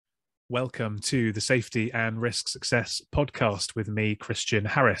Welcome to the Safety and Risk Success podcast with me, Christian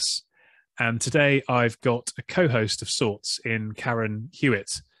Harris. And today I've got a co-host of sorts in Karen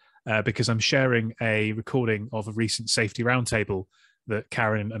Hewitt, because I'm sharing a recording of a recent safety roundtable that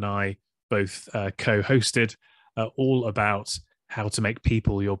Karen and I both co-hosted, all about how to make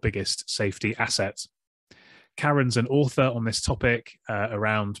people your biggest safety asset. Karen's an author on this topic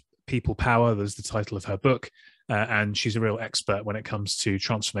around people power. There's the title of her book. And she's a real expert when it comes to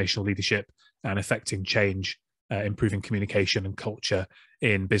transformational leadership and affecting change, improving communication and culture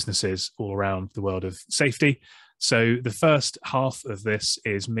in businesses all around the world of safety. So the first half of this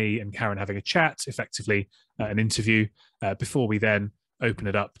is me and Karen having a chat, effectively an interview, before we then open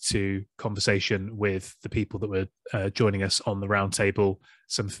it up to conversation with the people that were joining us on the roundtable,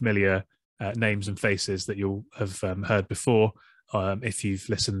 some familiar names and faces that you'll have heard before if you've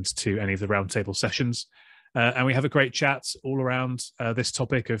listened to any of the roundtable sessions. And we have a great chat all around this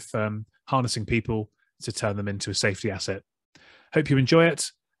topic of harnessing people to turn them into a safety asset. Hope you enjoy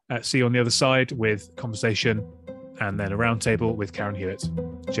it. See you on the other side with conversation and then a roundtable with Karen Hewitt.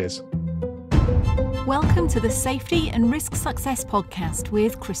 Cheers. Welcome to the Safety and Risk Success podcast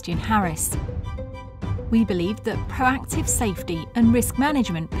with Christian Harris. We believe that proactive safety and risk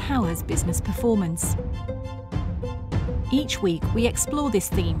management powers business performance. Each week, we explore this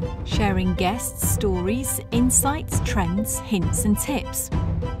theme, sharing guests, stories, insights, trends, hints, and tips.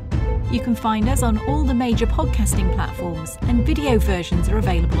 You can find us on all the major podcasting platforms, and video versions are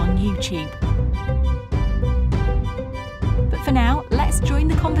available on YouTube. But for now, let's join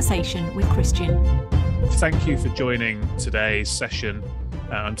the conversation with Christian. Thank you for joining today's session.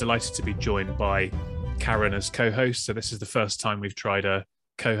 I'm delighted to be joined by Karen as co-host. So this is the first time we've tried a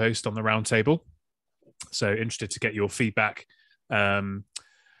co-host on the roundtable. So interested to get your feedback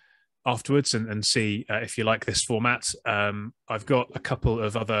afterwards and see if you like this format. I've got a couple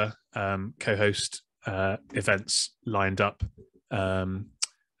of other co-host events lined up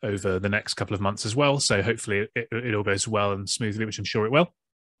over the next couple of months as well. So hopefully it all goes well and smoothly, which I'm sure it will.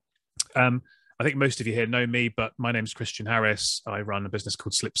 I think most of you here know me, but my name's Christian Harris. I run a business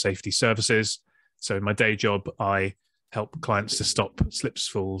called Slip Safety Services. So in my day job, I help clients to stop slips,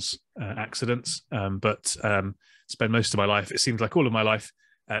 falls, accidents, but spend most of my life, it seems like all of my life,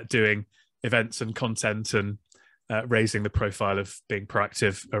 doing events and content and raising the profile of being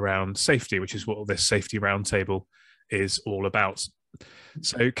proactive around safety, which is what this safety roundtable is all about.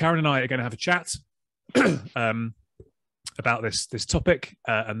 So Karen and I are going to have a chat about this topic,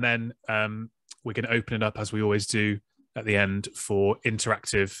 and then we're going to open it up, as we always do at the end, for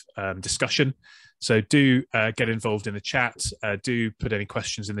interactive discussion. So do get involved in the chat. Do put any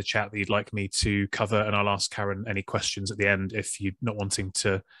questions in the chat that you'd like me to cover, and I'll ask Karen any questions at the end if you're not wanting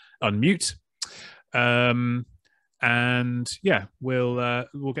to unmute. And yeah, we'll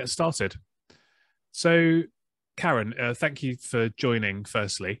get started. So Karen, thank you for joining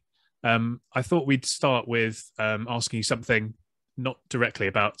firstly. I thought we'd start with asking you something not directly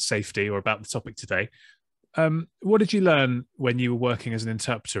about safety or about the topic today. What did you learn when you were working as an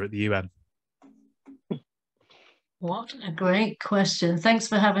interpreter at the UN? What a great question. Thanks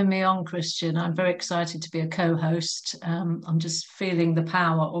for having me on, Christian. I'm very excited to be a co-host. I'm just feeling the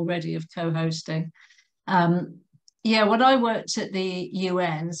power already of co-hosting. When I worked at the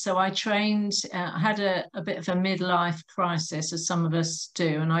UN, so I trained, I had a bit of a midlife crisis, as some of us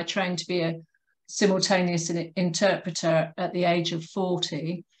do, and I trained to be a simultaneous interpreter at the age of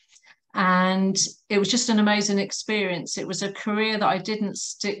 40. And it was just an amazing experience. It was a career that I didn't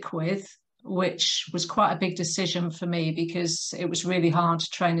stick with, which was quite a big decision for me, because it was really hard to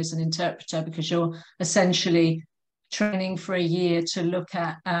train as an interpreter, because you're essentially training for a year to look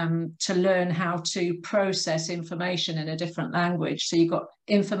at, to learn how to process information in a different language. So you've got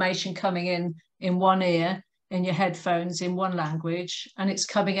information coming in one ear, in your headphones in one language, and it's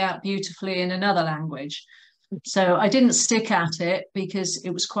coming out beautifully in another language. So I didn't stick at it because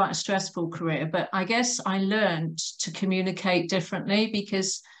it was quite a stressful career, but I guess I learned to communicate differently,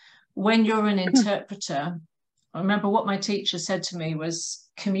 because when you're an interpreter, I remember what my teacher said to me was,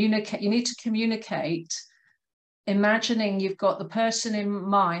 communicate. You need to communicate, imagining you've got the person in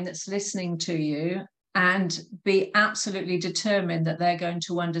mind that's listening to you, and be absolutely determined that they're going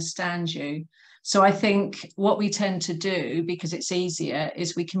to understand you. So I think what we tend to do, because it's easier,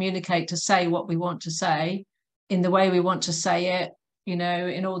 is we communicate to say what we want to say in the way we want to say it, you know,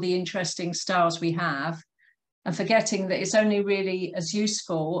 in all the interesting styles we have, and forgetting that it's only really as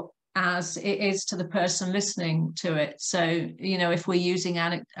useful as it is to the person listening to it. So, you know, if we're using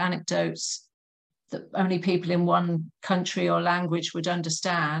anecdotes that only people in one country or language would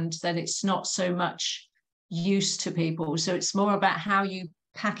understand, then it's not so much use to people. So it's more about how you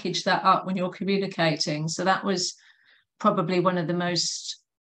package that up when you're communicating. So that was probably one of the most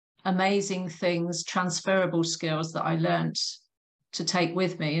amazing things, transferable skills that I learned to take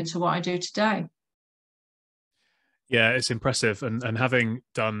with me into what I do today. Yeah, it's impressive. And having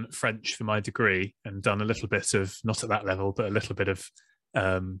done French for my degree and done a little bit of, not at that level, but a little bit of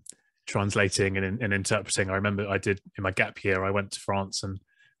translating and interpreting. I remember I did in my gap year, I went to France and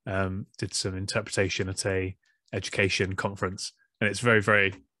did some interpretation at a education conference. And it's very,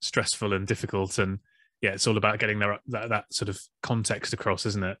 very stressful and difficult. And yeah, it's all about getting that sort of context across,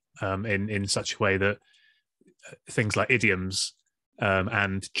 isn't it? In such a way that things like idioms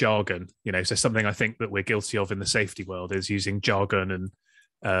and jargon, so something I think that we're guilty of in the safety world is using jargon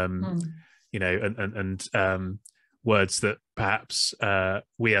and words that perhaps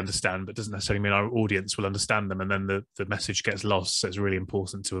we understand, but doesn't necessarily mean our audience will understand them. And then the message gets lost. So it's really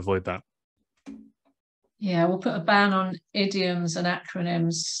important to avoid that. Yeah, we'll put a ban on idioms and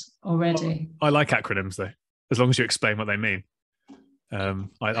acronyms already. I like acronyms though, as long as you explain what they mean.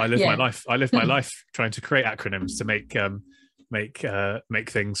 I live my life. I live my life trying to create acronyms to make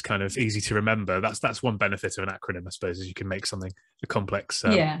things kind of easy to remember. That's one benefit of an acronym, I suppose, is you can make something complex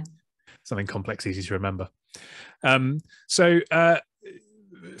easy to remember. So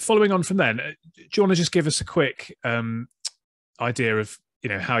following on from then, do you want to just give us a quick idea of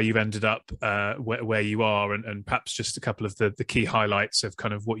how you've ended up where you are, and perhaps just a couple of the key highlights of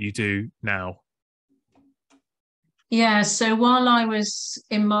kind of what you do now? Yeah, so while I was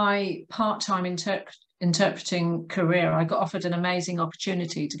in my part-time interpreting career, I got offered an amazing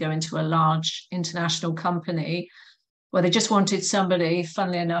opportunity to go into a large international company where they just wanted somebody,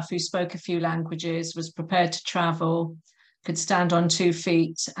 funnily enough, who spoke a few languages, was prepared to travel, could stand on 2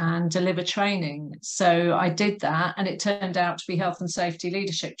 feet and deliver training. So I did that, and it turned out to be health and safety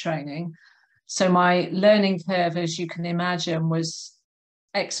leadership training. So my learning curve, as you can imagine, was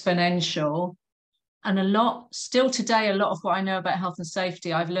exponential. And still today, a lot of what I know about health and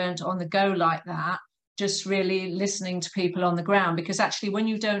safety, I've learned on the go like that, just really listening to people on the ground. Because actually, when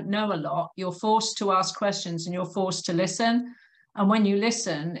you don't know a lot, you're forced to ask questions and you're forced to listen. And when you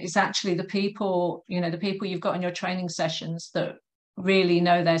listen, it's actually the people you've got in your training sessions that really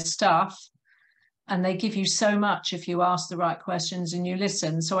know their stuff. And they give you so much if you ask the right questions and you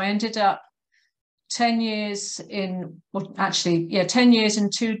listen. So I ended up 10 years in 10 years in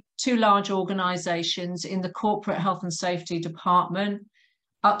two large organizations in the corporate health and safety department,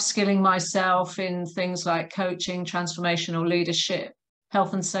 upskilling myself in things like coaching, transformational leadership,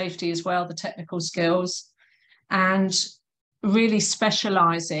 health and safety as well, the technical skills, and really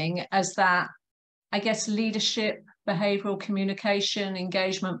specializing as that, I guess, leadership, behavioral communication,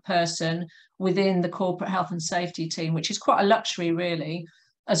 engagement person within the corporate health and safety team, which is quite a luxury, really,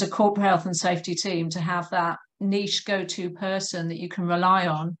 as a corporate health and safety team, to have that niche go-to person that you can rely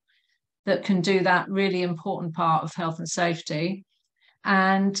on that can do that really important part of health and safety.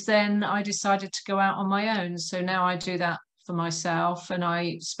 And then I decided to go out on my own. So now I do that for myself, and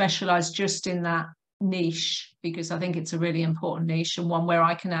I specialize just in that niche because I think it's a really important niche and one where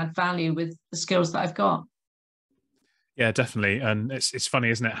I can add value with the skills that I've got. Yeah, definitely. And it's funny,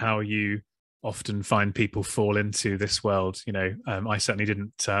 isn't it, how you often find people fall into this world. I certainly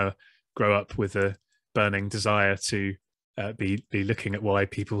didn't grow up with a burning desire to be looking at why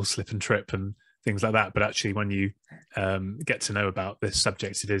people slip and trip and things like that. But actually, when you get to know about this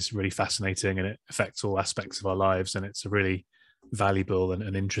subject, it is really fascinating, and it affects all aspects of our lives. And it's a really valuable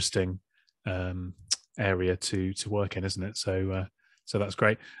and interesting area to work in, isn't it? So that's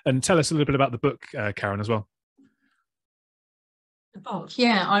great. And tell us a little bit about the book, Karen, as well. The book,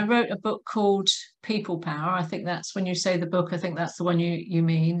 yeah, I wrote a book called People Power. I think that's, when you say the book, I think that's the one you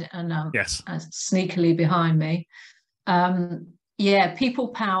mean. And yes, sneakily behind me. Yeah, People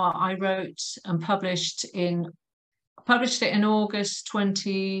Power. I wrote and published it in August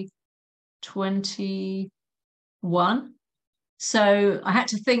 2021. So I had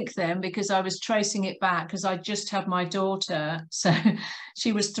to think then, because I was tracing it back, because I just had my daughter. So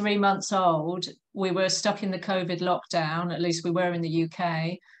she was 3 months old. We were stuck in the COVID lockdown, at least we were in the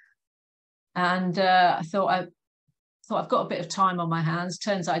UK. And I thought I've got a bit of time on my hands.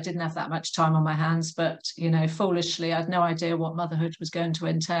 Turns out I didn't have that much time on my hands, but, foolishly, I had no idea what motherhood was going to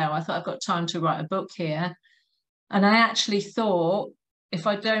entail. I thought, I've got time to write a book here. And I actually thought, if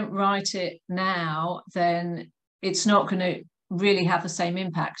I don't write it now, then it's not going to really have the same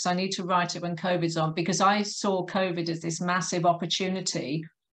impact, because I need to write it when COVID's on, because I saw COVID as this massive opportunity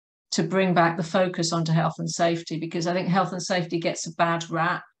to bring back the focus onto health and safety, because I think health and safety gets a bad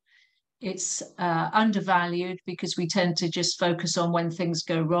rap. It's undervalued because we tend to just focus on when things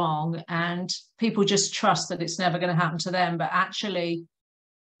go wrong, and people just trust that it's never going to happen to them. But actually,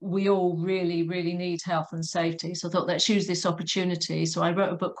 we all really, really need health and safety. So I thought, let's use this opportunity. So I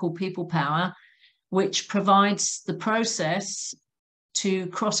wrote a book called People Power, which provides the process to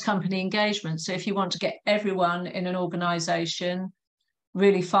cross-company engagement. So if you want to get everyone in an organization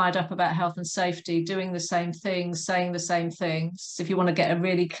really fired up about health and safety, doing the same things, saying the same things, if you want to get a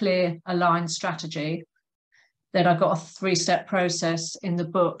really clear, aligned strategy, then I've got a 3-step process in the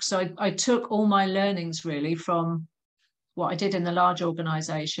book. So I took all my learnings really from what I did in the large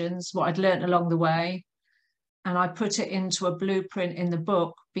organizations, what I'd learned along the way, and I put it into a blueprint in the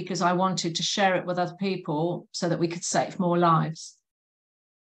book because I wanted to share it with other people so that we could save more lives.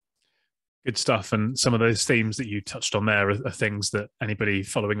 Good stuff. And some of those themes that you touched on there are things that anybody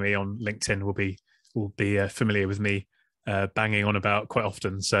following me on LinkedIn will be familiar with me banging on about quite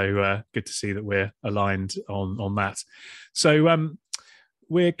often. So good to see that we're aligned on that. So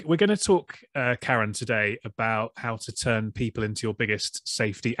we're going to talk, Karen, today about how to turn people into your biggest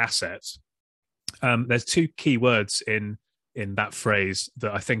safety asset. There's 2 key words in that phrase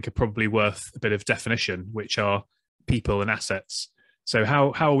that I think are probably worth a bit of definition, which are people and assets. So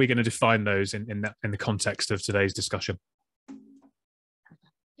how are we going to define those in the context of today's discussion?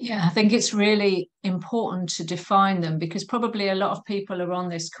 Yeah, I think it's really important to define them, because probably a lot of people are on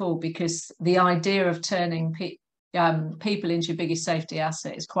this call because the idea of turning people into your biggest safety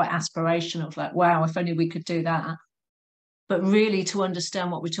asset is quite aspirational. Like, wow, if only we could do that. But really, to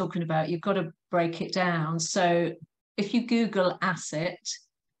understand what we're talking about, you've got to break it down. So if you Google asset,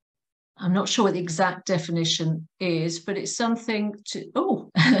 I'm not sure what the exact definition is, but it's something to,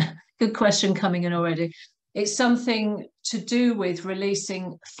 good question coming in already. It's something to do with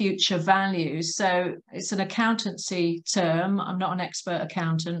releasing future values. So it's an accountancy term. I'm not an expert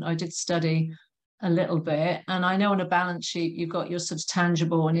accountant. I did study a little bit. And I know on a balance sheet, you've got your sort of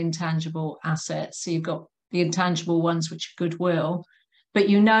tangible and intangible assets. So you've got the intangible ones, which are goodwill, but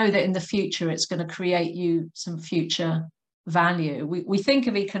you know that in the future, it's going to create you some future value. We think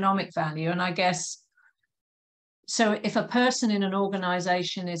of economic value, and I guess, so if a person in an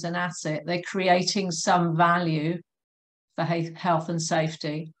organization is an asset, they're creating some value for health and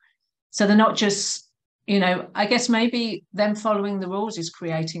safety. So they're not just, I guess maybe them following the rules is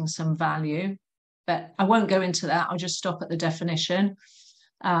creating some value, but I won't go into that. I'll just stop at the definition.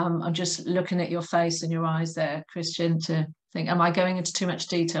 I'm just looking at your face and your eyes there, Christian, to think, am I going into too much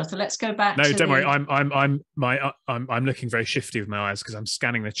detail? So let's go back. No, don't worry. I'm looking very shifty with my eyes because I'm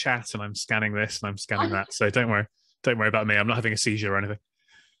scanning the chat and I'm scanning this and I'm scanning that. So don't worry about me. I'm not having a seizure or anything.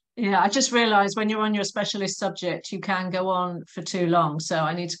 Yeah, I just realised when you're on your specialist subject, you can go on for too long. So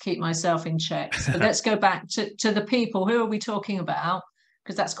I need to keep myself in check. But let's go back to the people. Who are we talking about?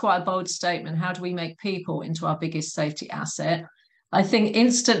 Because that's quite a bold statement. How do we make people into our biggest safety asset? I think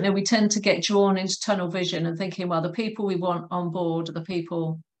instantly we tend to get drawn into tunnel vision and thinking, well, the people we want on board are the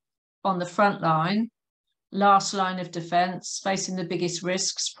people on the front line, last line of defence, facing the biggest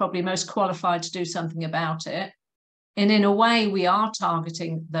risks, probably most qualified to do something about it. And in a way, we are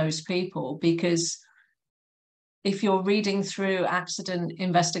targeting those people, because if you're reading through accident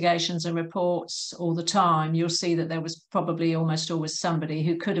investigations and reports all the time, you'll see that there was probably almost always somebody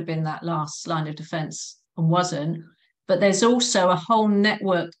who could have been that last line of defence and wasn't. But there's also a whole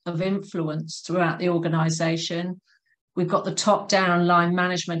network of influence throughout the organisation. We've got the top-down line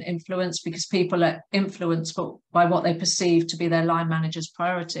management influence, because people are influenced by what they perceive to be their line manager's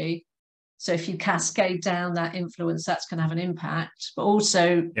priority. So if you cascade down that influence, that's going to have an impact. But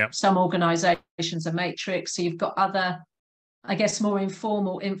also some organisations are matrix. So you've got other, I guess, more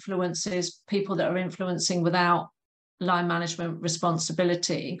informal influences, people that are influencing without line management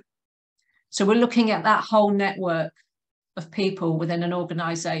responsibility. So we're looking at that whole network of people within an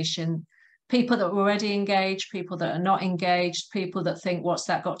organisation, people that are already engaged, people that are not engaged, people that think, what's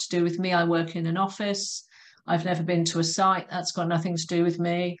that got to do with me? I work in an office. I've never been to a site. That's got nothing to do with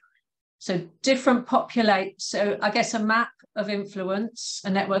me. So different so I guess a map of influence, a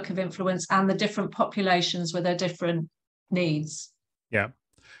network of influence, and the different populations with their different needs. Yeah.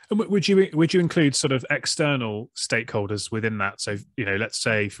 And would you include sort of external stakeholders within that? So, let's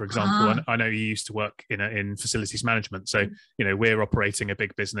say, for example, I know you used to work in facilities management. So, we're operating a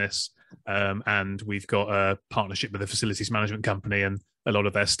big business and we've got a partnership with a facilities management company, and a lot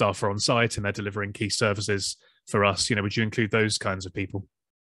of their staff are on site and they're delivering key services for us. Would you include those kinds of people?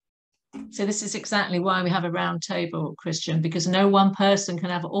 So this is exactly why we have a round table, Christian, because no one person can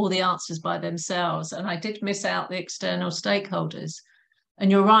have all the answers by themselves. And I did miss out the external stakeholders.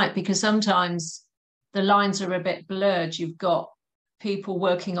 And you're right, because sometimes the lines are a bit blurred. You've got people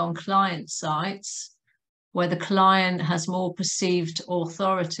working on client sites where the client has more perceived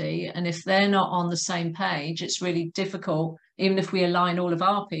authority. And if they're not on the same page, it's really difficult even if we align all of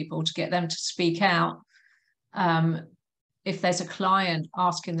our people to get them to speak out, if there's a client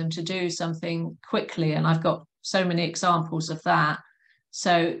asking them to do something quickly, and I've got so many examples of that.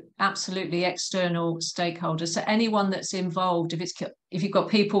 So absolutely external stakeholders. So anyone that's involved, if you've got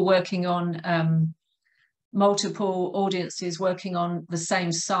people working on multiple audiences working on the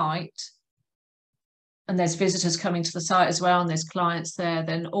same site, and there's visitors coming to the site as well, and there's clients there,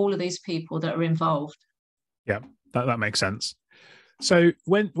 then all of these people that are involved. Yeah, that makes sense. So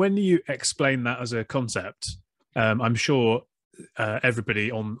when you explain that as a concept, I'm sure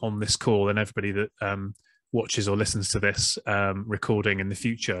everybody on this call and everybody that watches or listens to this recording in the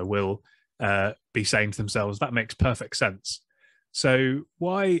future will be saying to themselves, that makes perfect sense. So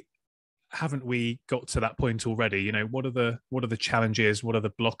why haven't we got to that point already? You know, what are the challenges? What are the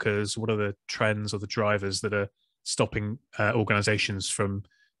blockers? What are the trends or the drivers that are stopping organizations from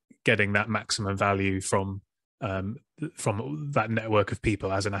getting that maximum value from that network of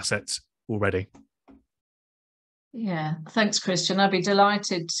people as an asset already? Yeah, thanks, Christian. I'd be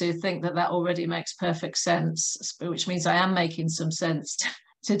delighted to think that already makes perfect sense, which means I am making some sense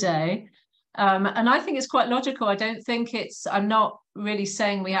today. And I think it's quite logical. I'm not really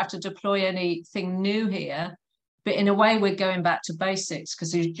saying we have to deploy anything new here, but in a way we're going back to basics,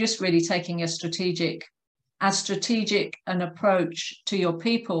 because you're just really taking as strategic an approach to your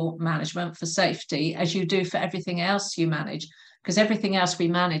people management for safety as you do for everything else you manage, because everything else we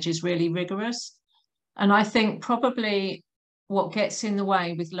manage is really rigorous. And I think probably what gets in the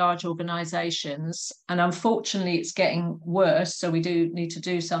way with large organizations, and unfortunately it's getting worse, so we do need to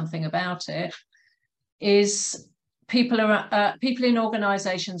do something about it, is people in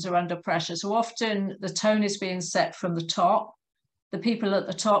organizations are under pressure. So often the tone is being set from the top. The people at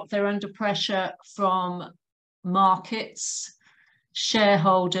the top, they're under pressure from markets,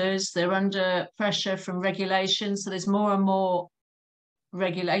 shareholders, they're under pressure from regulations. So there's more and more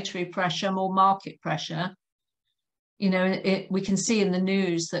regulatory pressure, more market pressure. You know, we can see in the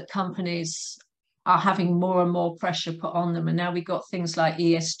news that companies are having more and more pressure put on them. And now we've got things like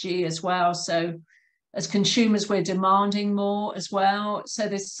ESG as well. So as consumers, we're demanding more as well. So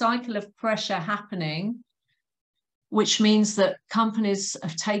this cycle of pressure happening, which means that companies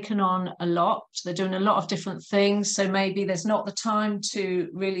have taken on a lot. They're doing a lot of different things. So maybe there's not the time to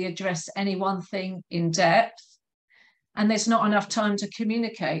really address any one thing in depth. And there's not enough time to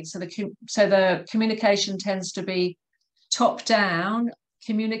communicate. So the communication tends to be top down,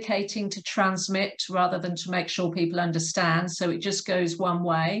 communicating to transmit rather than to make sure people understand. So it just goes one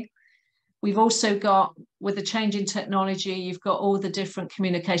way. We've also got, with the change in technology, you've got all the different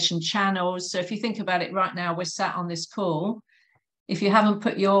communication channels. So if you think about it right now, we're sat on this call. If you haven't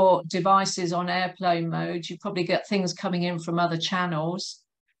put your devices on airplane mode, you probably get things coming in from other channels.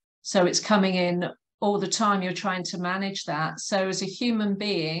 So it's coming in all the time. You're trying to manage that. So as a human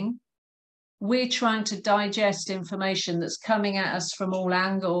being, we're trying to digest information that's coming at us from all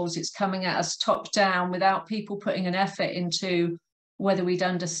angles. It's coming at us top down without people putting an effort into whether we'd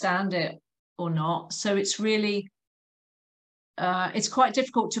understand it or not. So it's really, it's quite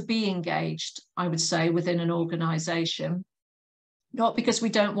difficult to be engaged, I would say, within an organization, not because we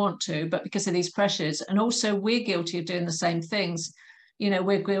don't want to, but because of these pressures. And also we're guilty of doing the same things. You know,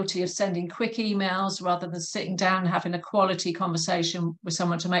 we're guilty of sending quick emails rather than sitting down and having a quality conversation with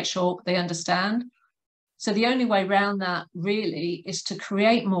someone to make sure they understand. So the only way around that really is to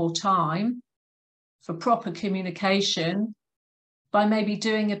create more time for proper communication by maybe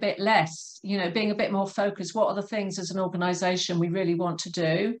doing a bit less, you know, being a bit more focused. What are the things as an organization we really want to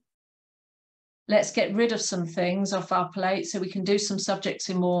do? Let's get rid of some things off our plate so we can do some subjects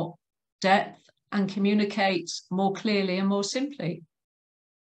in more depth and communicate more clearly and more simply.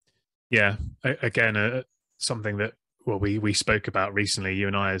 Yeah, again, something that, well, we spoke about recently, you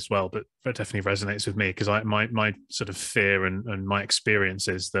and I as well, but definitely resonates with me, because my sort of fear and my experience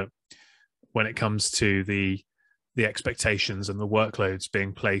is that when it comes to the expectations and the workloads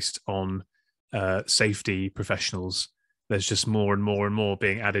being placed on safety professionals, there's just more and more and more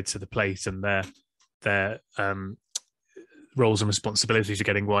being added to the plate, and their roles and responsibilities are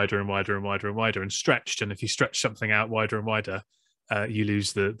getting wider and wider and wider and wider and stretched. And if you stretch something out wider and wider, you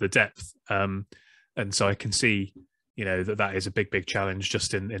lose the depth. And so I can see, you know, that is a big challenge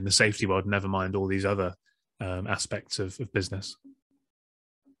just in the safety world, never mind all these other aspects of business.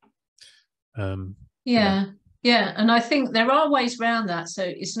 Yeah, and I think there are ways around that. So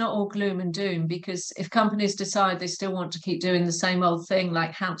it's not all gloom and doom, because if companies decide they still want to keep doing the same old thing,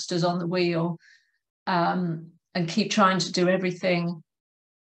 like hamsters on the wheel, and keep trying to do everything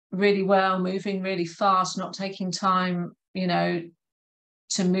really well, moving really fast, not taking time, you know,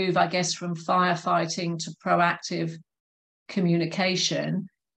 to move, I guess, from firefighting to proactive communication,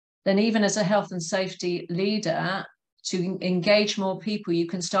 then even as a health and safety leader, to engage more people, you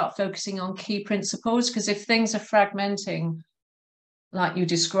can start focusing on key principles. Because if things are fragmenting, like you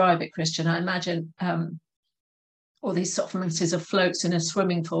describe it, Christian, I imagine all these sort of masses of floats in a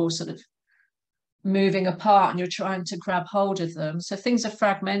swimming pool sort of moving apart, and you're trying to grab hold of them. So things are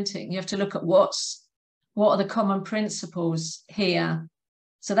fragmenting. You have to look at what are the common principles here.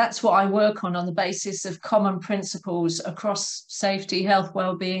 So that's what I work on the basis of common principles across safety, health,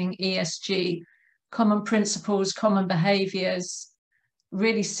 well-being, ESG, common principles, common behaviours,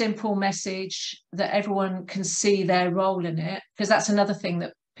 really simple message that everyone can see their role in it. Because that's another thing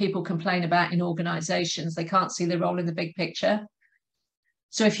that people complain about in organisations. They can't see their role in the big picture.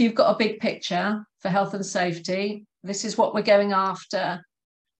 So if you've got a big picture for health and safety, this is what we're going after,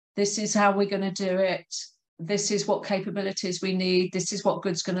 this is how we're going to do it, this is what capabilities we need, this is what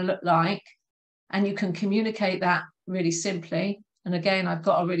good's going to look like, and you can communicate that really simply. And again, I've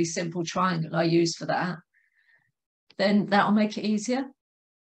got a really simple triangle I use for that. Then that'll make it easier.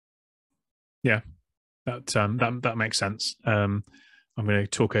 Yeah, that makes sense. I'm going to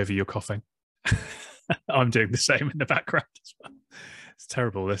talk over your coughing. I'm doing the same in the background as well. It's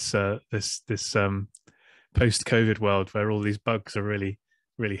terrible, this post-COVID world where all these bugs are really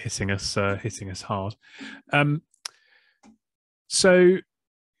hitting us hard. So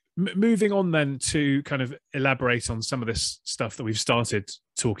moving on then to kind of elaborate on some of this stuff that we've started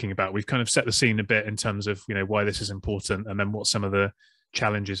talking about. We've kind of set the scene a bit in terms of, you know, why this is important and then what some of the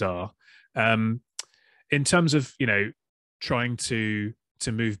challenges are. In terms of, you know, trying to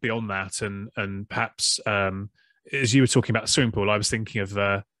move beyond that and perhaps as you were talking about swimming pool, I was thinking of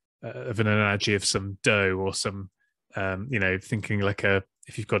an analogy of some dough or some, you know, thinking like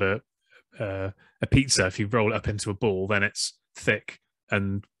if you've got a pizza, if you roll it up into a ball, then it's thick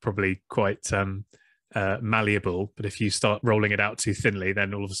and probably quite malleable. But if you start rolling it out too thinly,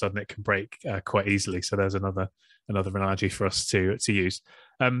 then all of a sudden it can break quite easily. So there's another analogy for us to use.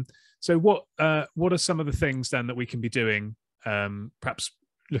 So what are some of the things then that we can be doing, perhaps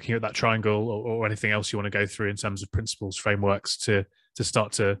looking at that triangle or anything else you want to go through in terms of principles, frameworks to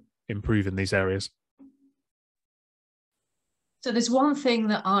start to improve in these areas? So there's one thing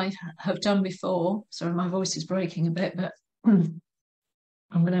that I have done before. Sorry, my voice is breaking a bit, but I'm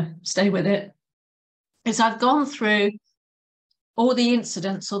going to stay with it. Is I've gone through all the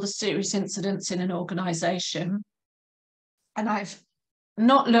incidents, all the serious incidents in an organisation, and I've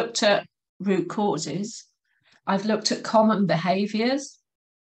not looked at root causes. I've looked at common behaviours.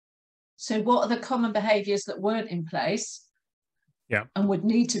 So what are the common behaviours that weren't in place, and would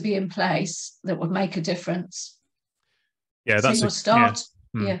need to be in place that would make a difference? Yeah, so that's a start.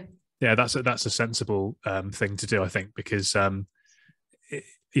 Yeah, that's a sensible thing to do, I think, because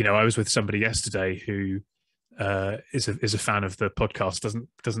you know, I was with somebody yesterday who is a fan of the podcast,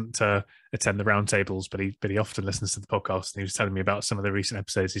 doesn't attend the roundtables, but he often listens to the podcast, and he was telling me about some of the recent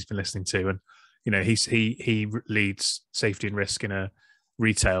episodes he's been listening to, and you know, he leads safety and risk in a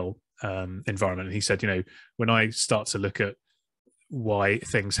retail environment, and he said, you know, when I start to look at why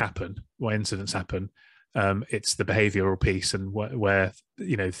things happen, why incidents happen, it's the behavioural piece and where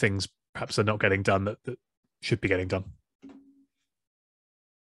you know, things perhaps are not getting done that should be getting done.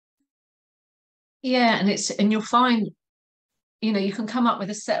 Yeah, and you'll find, you know, you can come up with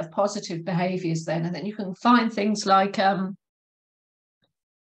a set of positive behaviours then, and then you can find things like,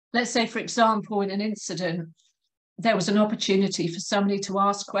 let's say, for example, in an incident, there was an opportunity for somebody to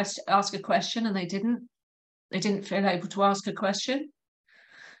ask a question, and they didn't feel able to ask a question.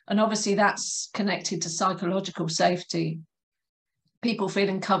 And obviously that's connected to psychological safety, people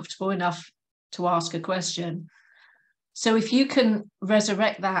feeling comfortable enough to ask a question. So if you can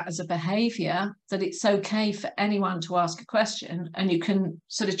resurrect that as a behaviour, that it's okay for anyone to ask a question, and you can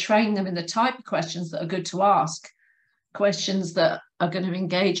sort of train them in the type of questions that are good to ask, questions that are going to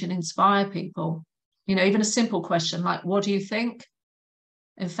engage and inspire people. You know, even a simple question like, what do you think?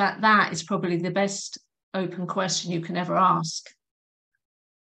 In fact, that is probably the best open question you can ever ask.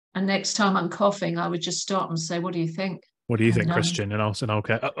 And next time I'm coughing, I would just stop and say, what do you think? What do you think, Christian? And I'll start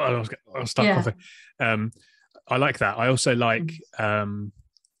coughing. I like that. I also like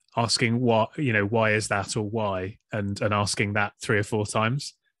asking what, you know, why is that, or why, and asking that 3 or 4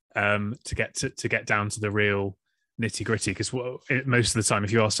 times to get down to the real nitty gritty. Because most of the time,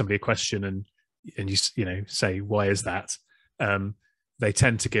 if you ask somebody a question and you know, say, why is that, they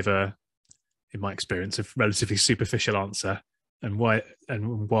tend to give in my experience, a relatively superficial answer. And why,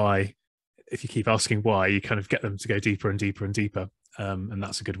 if you keep asking why, you kind of get them to go deeper and deeper and deeper. And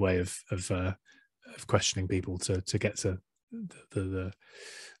that's a good way of questioning people to get to the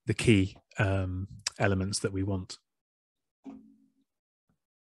key elements that we want.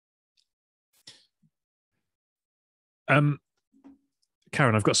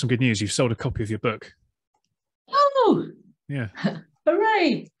 Karen, I've got some good news. You've sold a copy of your book. Oh, yeah.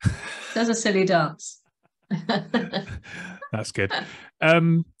 Hooray. Does a silly dance. That's good.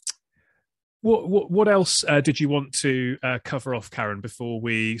 What else did you want to cover off, Karen, before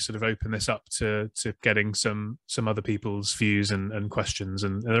we sort of open this up to getting some other people's views and questions?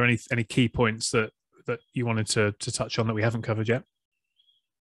 And are there any key points that you wanted to touch on that we haven't covered yet?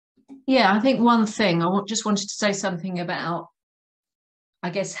 Yeah, I think one thing just wanted to say something about, I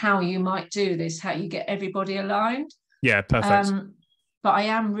guess, how you might do this, how you get everybody aligned. Yeah, perfect. But I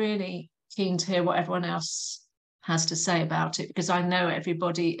am really keen to hear what everyone else has to say about it, because I know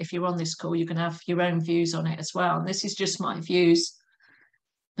everybody, if you're on this call, you can have your own views on it as well. And this is just my views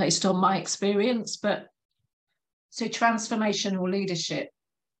based on my experience. But so transformational leadership.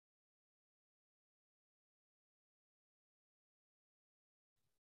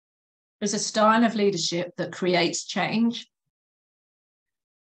 There's a style of leadership that creates change.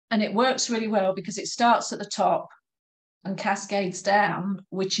 And it works really well because it starts at the top and cascades down,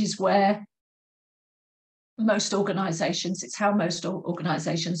 which is where most organizations, it's how most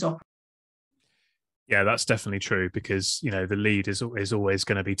organizations operate. Yeah, that's definitely true, because the lead is always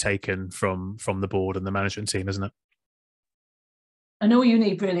going to be taken from the board and the management team, isn't it? And all you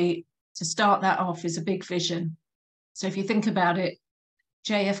need really to start that off is a big vision. So if you think about it,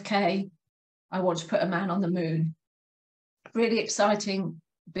 JFK, I want to put a man on the moon. Really exciting,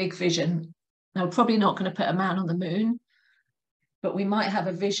 big vision. Now, we're probably not going to put a man on the moon, but we might have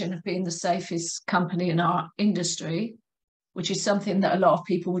a vision of being the safest company in our industry, which is something that a lot of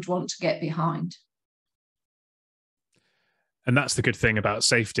people would want to get behind. And that's the good thing about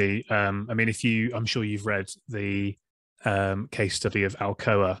safety. I mean, I'm sure you've read the case study of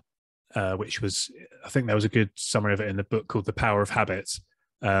Alcoa, which was, I think there was a good summary of it in the book called The Power of Habit,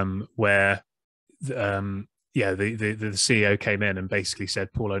 where the CEO came in and basically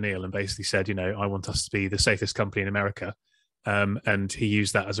said, Paul O'Neill, and basically said, I want us to be the safest company in America. And he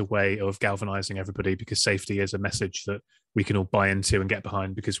used that as a way of galvanizing everybody, because safety is a message that we can all buy into and get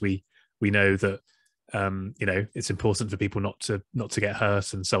behind, because we know that it's important for people not to get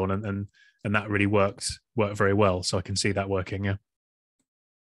hurt and so on, and that really worked very well. So I can see that working.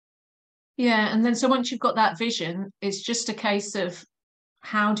 And then so once you've got that vision, it's just a case of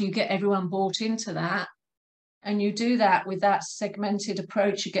how do you get everyone bought into that. And you do that with that segmented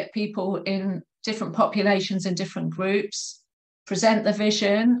approach. You get people in different populations and different groups, present the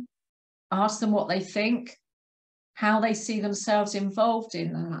vision, ask them what they think, how they see themselves involved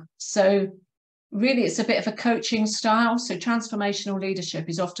in that. So really, it's a bit of a coaching style. So transformational leadership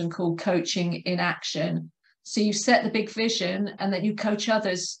is often called coaching in action. So you set the big vision and then you coach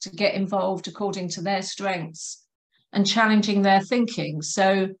others to get involved according to their strengths and challenging their thinking.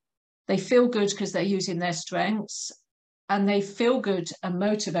 So they feel good because they're using their strengths, and they feel good and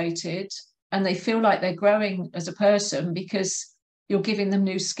motivated, and they feel like they're growing as a person because you're giving them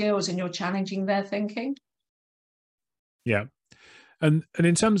new skills and you're challenging their thinking. Yeah. And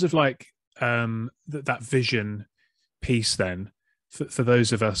in terms of like that vision piece, then for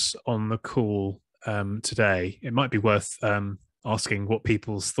those of us on the call today, it might be worth asking what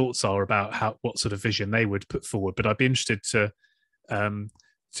people's thoughts are about what sort of vision they would put forward. But I'd be interested to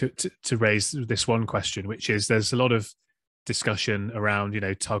raise this one question, which is, there's a lot of discussion around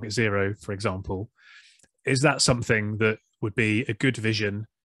target zero, for example. Is that something that would be a good vision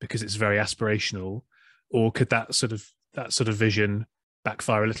because it's very aspirational, or could that sort of vision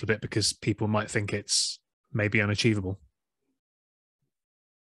backfire a little bit because people might think it's maybe unachievable?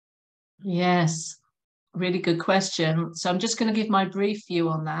 Yes, really good question. So I'm just going to give my brief view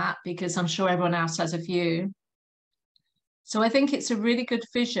on that, because I'm sure everyone else has a view. So I think it's a really good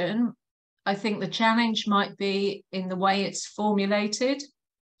vision. I think the challenge might be in the way it's formulated,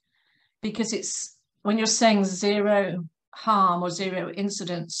 because it's, when you're saying zero harm or zero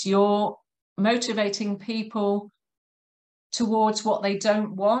incidents, you're motivating people towards what they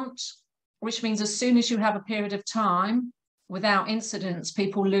don't want, which means as soon as you have a period of time without incidents,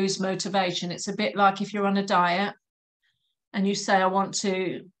 people lose motivation. It's a bit like if you're on a diet and you say, I want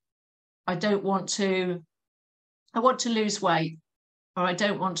to lose weight, or I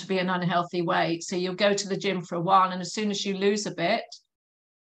don't want to be an unhealthy weight. So you'll go to the gym for a while, and as soon as you lose a bit,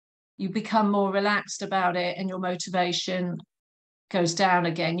 you become more relaxed about it and your motivation goes down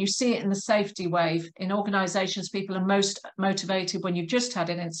again. You see it in the safety wave. In organizations, people are most motivated when you've just had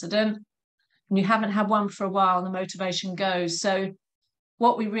an incident, and you haven't had one for a while, and the motivation goes. So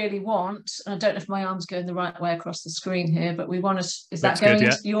what we really want, and I don't know if my arm's going the right way across the screen here, but we want to, is that going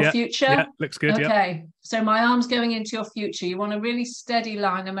into your future? Yeah, looks good. Okay, so my arm's going into your future. You want a really steady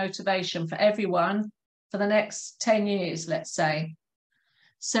line of motivation for everyone for the next 10 years, let's say.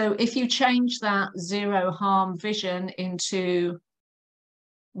 So if you change that zero harm vision into,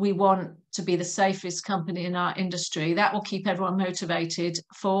 we want to be the safest company in our industry, that will keep everyone motivated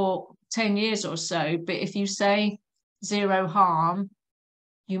for 10 years or so. But if you say zero harm,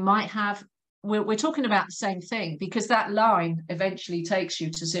 you might have, we're talking about the same thing, because that line eventually takes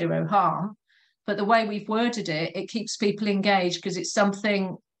you to zero harm. But the way we've worded it, it keeps people engaged because it's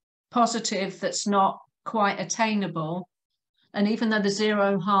something positive that's not quite attainable. And even though the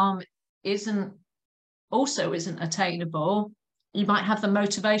zero harm isn't attainable, you might have the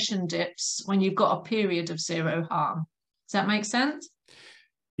motivation dips when you've got a period of zero harm. Does that make sense?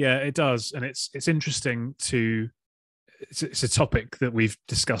 Yeah, it does. And it's interesting to, it's a topic that we've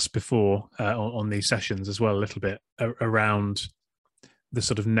discussed before on these sessions as well, a little bit around the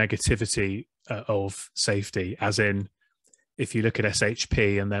sort of negativity of safety, as in, if you look at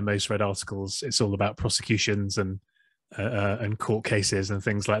SHP and their most read articles, it's all about prosecutions and court cases and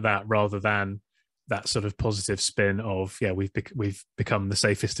things like that, rather than that sort of positive spin of, yeah, we've become the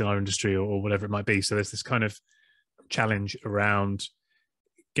safest in our industry, or whatever it might be. So there's this kind of challenge around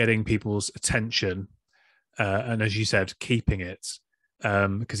getting people's attention, and as you said, keeping it,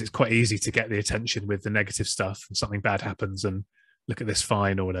 because it's quite easy to get the attention with the negative stuff, and something bad happens and look at this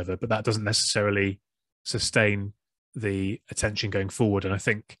fine or whatever, but that doesn't necessarily sustain the attention going forward. And I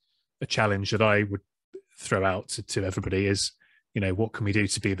think a challenge that I would throw out to everybody is, what can we do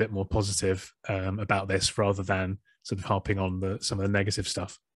to be a bit more positive about this, rather than sort of harping on some of the negative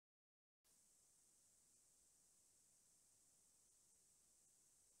stuff.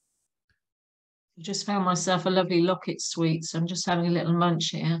 I just found myself a lovely Locket sweet, so I'm just having a little munch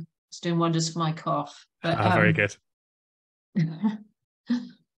here. It's doing wonders for my cough. But, very good.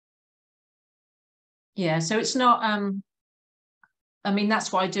 Yeah, so it's not,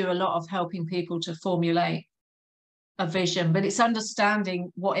 that's why I do a lot of helping people to formulate a vision, but it's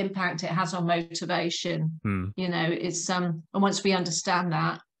understanding what impact it has on motivation. It's and once we understand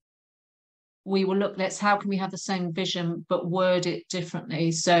that, we will look, how can we have the same vision but word it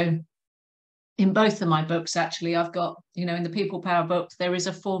differently? So in both of my books, actually, I've got, in the People Power book, there is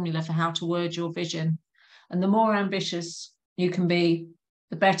a formula for how to word your vision. And the more ambitious you can be,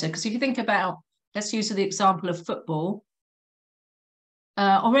 the better. Because if you think about, let's use the example of football,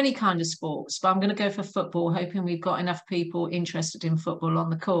 or any kind of sports, but I'm going to go for football, hoping we've got enough people interested in football on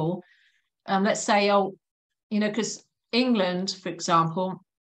the call. Let's say, because England, for example,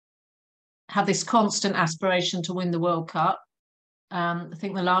 have this constant aspiration to win the World Cup. I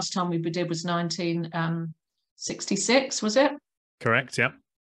think the last time we did was 1966, was it? Correct, yeah.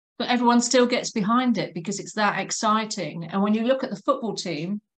 But everyone still gets behind it because it's that exciting. And when you look at the football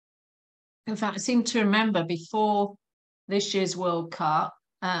team, in fact, I seem to remember before this year's World Cup,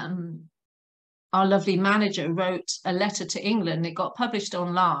 our lovely manager wrote a letter to England. It got published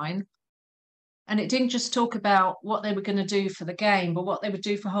online, and it didn't just talk about what they were going to do for the game, but what they would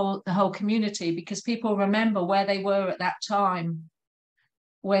do for the whole community, because people remember where they were at that time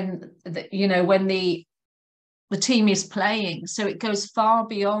when the team is playing. So it goes far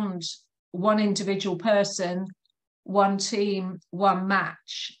beyond one individual person, one team, one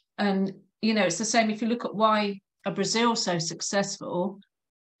match. And it's the same if you look at why are Brazil so successful,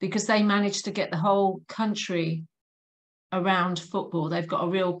 because they managed to get the whole country around football. They've got a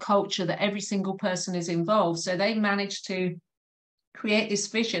real culture that every single person is involved. So they managed to create this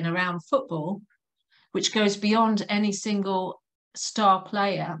vision around football, which goes beyond any single star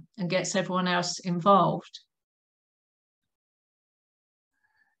player and gets everyone else involved.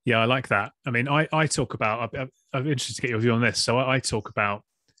 Yeah, I like that. I mean, I talk about, I'm interested to get your view on this. So I talk about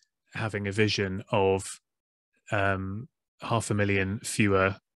having a vision of 500,000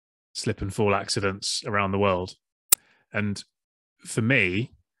 fewer slip and fall accidents around the world. And for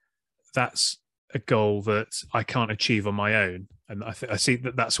me, that's a goal that I can't achieve on my own. And I see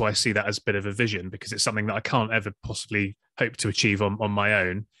that's why I see that as a bit of a vision, because it's something that I can't ever possibly hope to achieve on my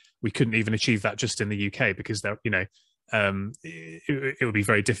own. We couldn't even achieve that just in the UK, because there, it would be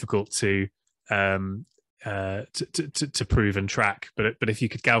very difficult to prove and track. But if you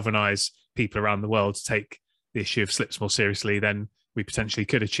could galvanize people around the world to take the issue of slips more seriously, then we potentially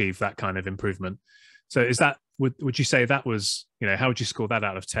could achieve that kind of improvement. So is that, would you say that was, how would you score that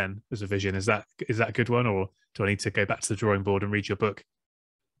out of 10 as a vision? Is that a good one, or do I need to go back to the drawing board and read your book?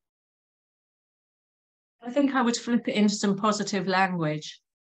 I think I would flip it into some positive language,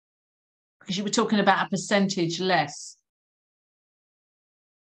 because you were talking about a percentage less.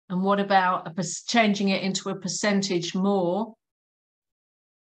 And what about changing it into a percentage more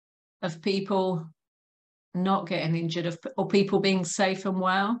of people not getting injured, or people being safe and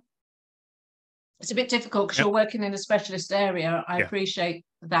well? it's a bit difficult because you're working in a specialist area. I appreciate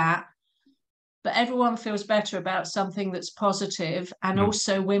that. But everyone feels better about something that's positive, and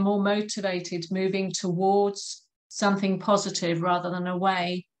also we're more motivated moving towards something positive rather than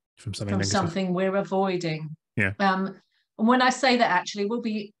away from something we're avoiding. And when I say that, actually,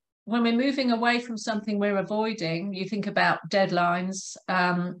 when we're moving away from something we're avoiding, you think about deadlines.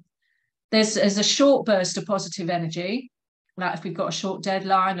 There's a short burst of positive energy, like if we've got a short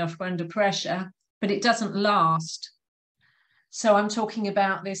deadline or if we're under pressure, but it doesn't last. So I'm talking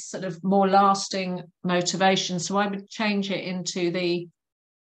about this sort of more lasting motivation. So I would change it into the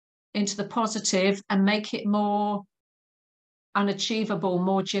positive and make it more unachievable,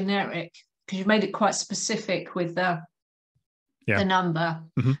 more generic, because you've made it quite specific with the number.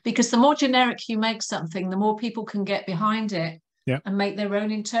 Because the more generic you make something, the more people can get behind it and make their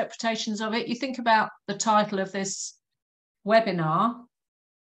own interpretations of it. You think about the title of this webinar,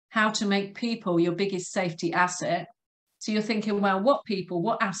 how to make people your biggest safety asset. So you're thinking, well, what people,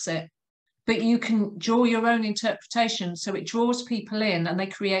 what asset? But you can draw your own interpretation. So it draws people in and they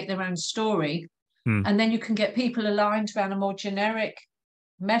create their own story. And then you can get people aligned around a more generic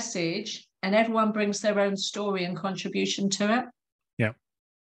message, and everyone brings their own story and contribution to it.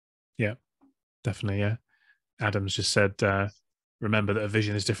 Yeah, definitely. Yeah. Adam's just said, remember that a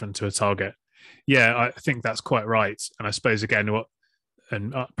vision is different to a target. Yeah, I think that's quite right. And I suppose, again,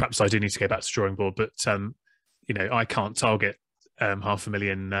 perhaps I do need to go back to drawing board, but I can't target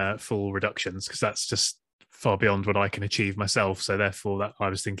 500,000 full reductions, because that's just far beyond what I can achieve myself. So therefore, that I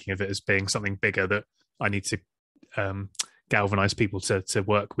was thinking of it as being something bigger that I need to galvanize people to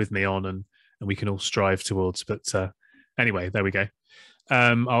work with me on, and we can all strive towards. But anyway, there we go.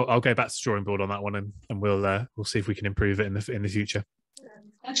 I'll go back to drawing board on that one, and we'll see if we can improve it in the future.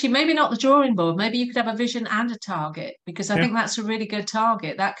 Actually, maybe not the drawing board. Maybe you could have a vision and a target, because I think that's a really good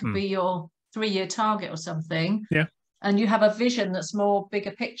target. That could be your 3-year target or something. Yeah. And you have a vision that's more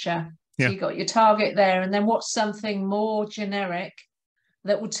bigger picture. So you've got your target there, and then what's something more generic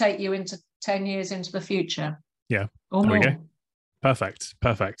that would take you into 10 years into the future? Yeah. Or there more. We go. Perfect.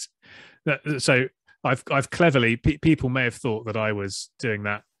 So I've cleverly, people may have thought that I was doing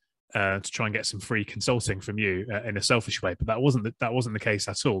that to try and get some free consulting from you in a selfish way, but that wasn't the case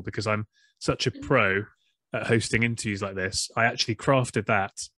at all, because I'm such a pro at hosting interviews like this. I actually crafted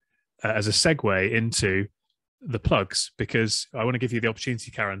that as a segue into the plugs, because I want to give you the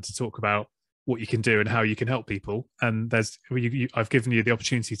opportunity, Karen, to talk about what you can do and how you can help people. And I've given you the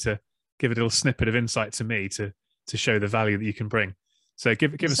opportunity to give a little snippet of insight to me to show the value that you can bring. So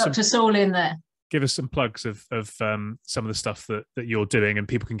give us us all in there. Give us some plugs of some of the stuff that you're doing and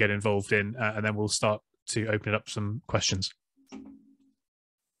people can get involved in, and then we'll start to open it up some questions.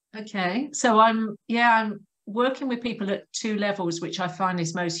 Okay, so I'm working with people at 2 levels, which I find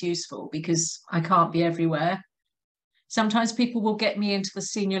is most useful because I can't be everywhere. Sometimes people will get me into the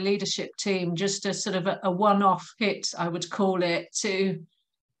senior leadership team, just a sort of a one-off hit, I would call it, to,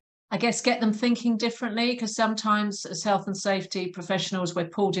 I guess, get them thinking differently, because sometimes as health and safety professionals, we're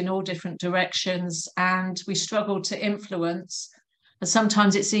pulled in all different directions and we struggle to influence. And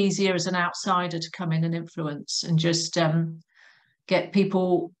sometimes it's easier as an outsider to come in and influence and just get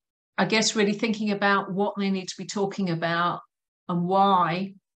people, I guess, really thinking about what they need to be talking about and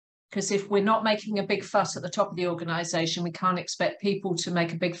why. Because if we're not making a big fuss at the top of the organisation, we can't expect people to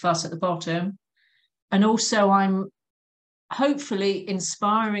make a big fuss at the bottom. And also I'm hopefully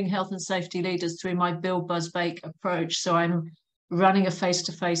inspiring health and safety leaders through my Build, Buzz, Bake approach. So I'm running a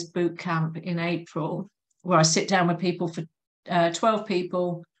face-to-face boot camp in April, where I sit down with people for 12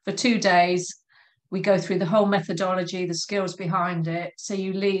 people for 2 days. We go through the whole methodology, the skills behind it. So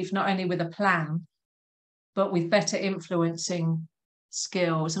you leave not only with a plan, but with better influencing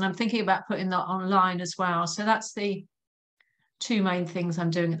skills. And I'm thinking about putting that online as well. So that's the 2 main things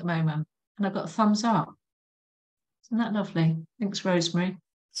I'm doing at the moment. And I've got a thumbs up. Isn't that lovely? Thanks, Rosemary.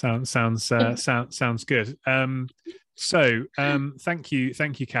 Sounds good. Thank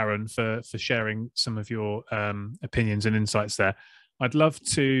you, Karen, for sharing some of your opinions and insights there. I'd love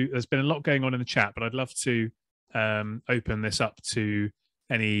to. There's been a lot going on in the chat, but I'd love to open this up to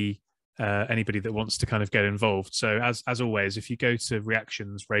anybody that wants to kind of get involved. So as always, if you go to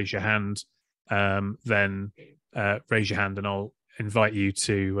reactions, raise your hand, then raise your hand, and I'll invite you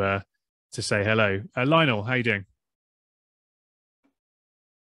to say hello. Lionel, how are you doing?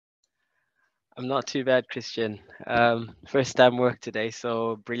 I'm not too bad, Christian. First time work today,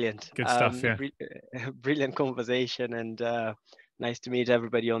 so brilliant. Good stuff, yeah. Brilliant conversation, and nice to meet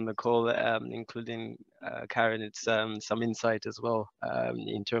everybody on the call, including Karen. It's some insight as well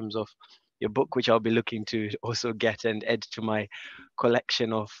in terms of book, which I'll be looking to also get and add to my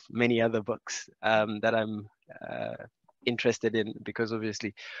collection of many other books that I'm interested in, because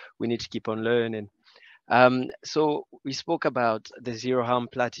obviously we need to keep on learning. So we spoke about the zero harm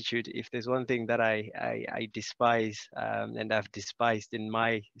platitude. If there's one thing that I despise and I've despised in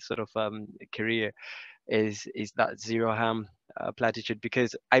my sort of career is that zero harm platitude,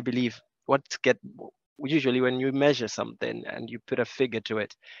 because I believe usually when you measure something and you put a figure to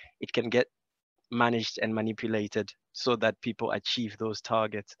it, it can get managed and manipulated so that people achieve those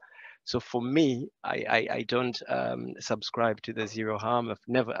targets. So for me, I don't subscribe to the zero harm.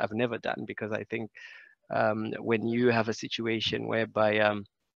 I've never done, because I think when you have a situation whereby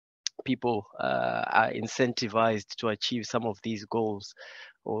people are incentivized to achieve some of these goals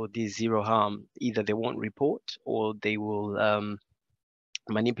or these zero harm, either they won't report or they will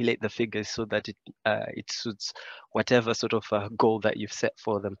manipulate the figures so that it suits whatever sort of goal that you've set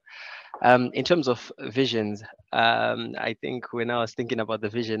for them. In terms of visions, I think when I was thinking about the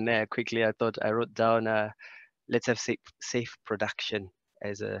vision there quickly, I wrote down let's have safe production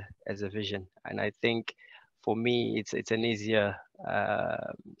as a vision. And I think for me it's an easier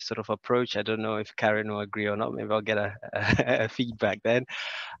sort of approach. I don't know if Karen will agree or not. Maybe I'll get a feedback then.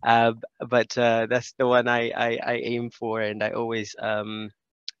 But that's the one I aim for, and I always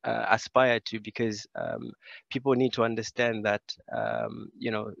aspire to, because people need to understand that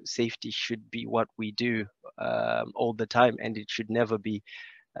safety should be what we do all the time, and it should never be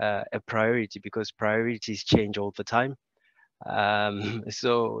a priority, because priorities change all the time.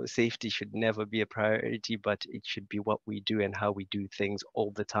 So safety should never be a priority, but it should be what we do and how we do things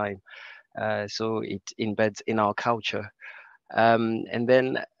all the time. So it embeds in our culture. And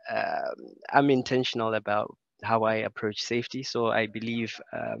then I'm intentional about how I approach safety. So I believe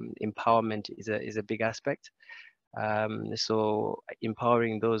empowerment is a big aspect. So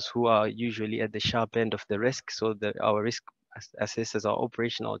empowering those who are usually at the sharp end of the risk, so that our risk assessors, our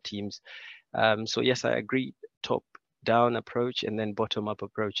operational teams. So yes, I agree, top down approach and then bottom up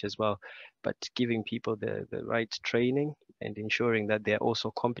approach as well, but giving people the right training and ensuring that they're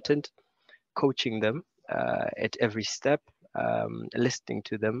also competent, coaching them at every step, listening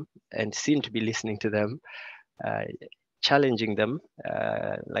to them and seem to be listening to them, challenging them,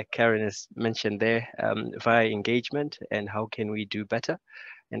 like Karen has mentioned there, via engagement and how can we do better,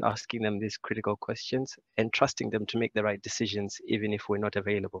 and asking them these critical questions and trusting them to make the right decisions even if we're not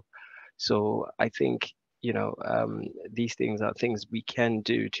available. So I think these things are things we can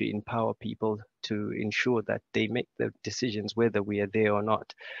do to empower people to ensure that they make the decisions whether we are there or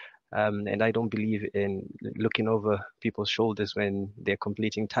not. And I don't believe in looking over people's shoulders when they're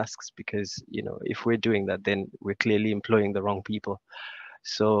completing tasks, because if we're doing that, then we're clearly employing the wrong people.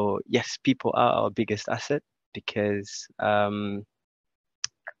 So yes, people are our biggest asset, because there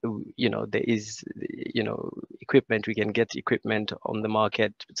is equipment. We can get equipment on the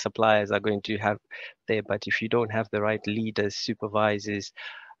market, suppliers are going to have there, but if you don't have the right leaders, supervisors,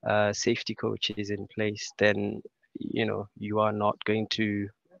 safety coaches in place, then you are not going to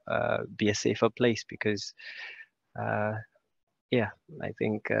be a safer place, because I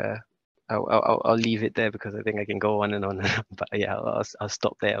think I'll leave it there, because I think I can go on and on. But yeah, I'll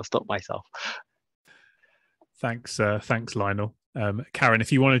stop there. I'll stop myself. Thanks, Lionel. Karen,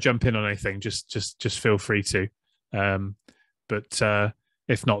 if you want to jump in on anything, just feel free to. But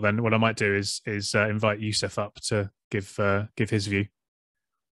if not, then what I might do is invite Yusuf up to give his view.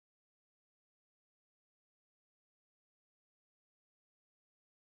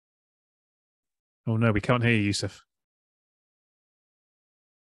 Oh no, we can't hear you, Yusuf.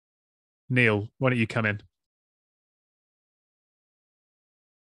 Neil, why don't you come in?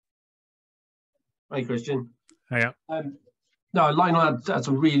 Hi, Christian. Hiya. No, Lionel had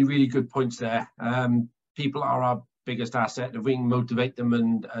some really, really good points there. People are our biggest asset. If we can motivate them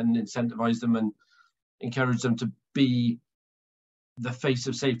and incentivize them and encourage them to be the face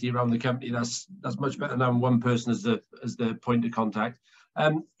of safety around the company, that's much better than having one person as the point of contact.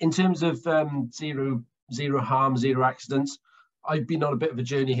 In terms of zero harm, zero accidents, I've been on a bit of a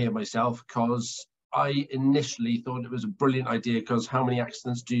journey here myself, because I initially thought it was a brilliant idea, because how many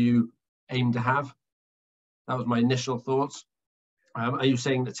accidents do you aim to have? That was my initial thoughts. Are you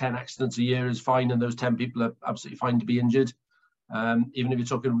saying that 10 accidents a year is fine and those 10 people are absolutely fine to be injured? Even if you're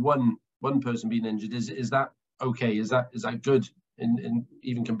talking one person being injured, is that okay? Is that good in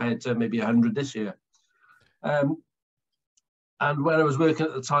even compared to maybe 100 this year? And when I was working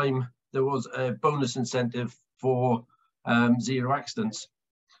at the time, there was a bonus incentive for zero accidents.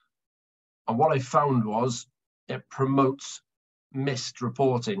 And what I found was it promotes missed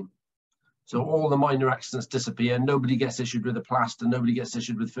reporting. So all the minor accidents disappear. Nobody gets issued with a plaster. Nobody gets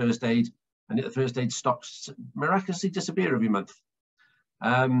issued with first aid. and yet the first aid stocks miraculously disappear every month.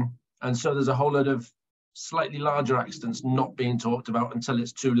 And so there's a whole lot of slightly larger accidents not being talked about until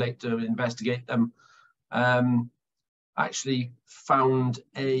it's too late to investigate them. Actually found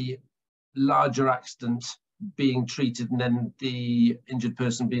a larger accident being treated and then the injured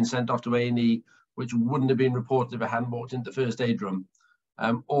person being sent off to A&E, which wouldn't have been reported if it hadn't walked into the first aid room,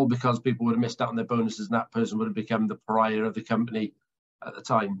 all because people would have missed out on their bonuses and that person would have become the pariah of the company at the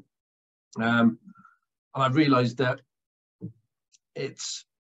time. And I've realised that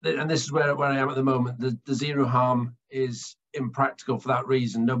and this is where I am at the moment, the zero harm is impractical for that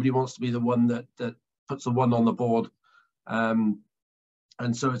reason. Nobody wants to be the one that puts the one on the board. And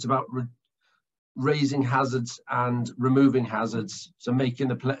so it's about raising hazards and removing hazards, so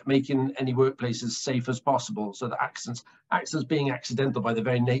making any workplace as safe as possible, so that accidents being accidental by their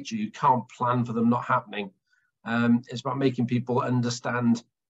very nature, you can't plan for them not happening. It's about making people understand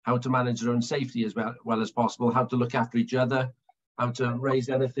how to manage their own safety as well as possible, how to look after each other, how to raise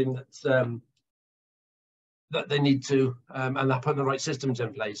anything that they need to, and that putting the right systems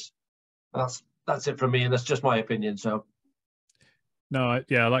in place. That's it from me, and that's just my opinion. So. No,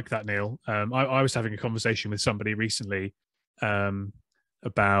 yeah, I like that, Neil. I was having a conversation with somebody recently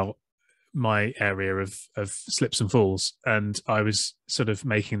about my area of slips and falls, and I was sort of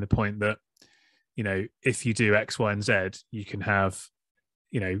making the point that, you know, if you do X, Y, and Z, you can have,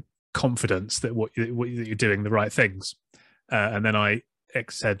 you know, confidence that what you're doing the right things. And then I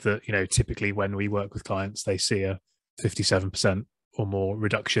said that, you know, typically when we work with clients, they see a 57% or more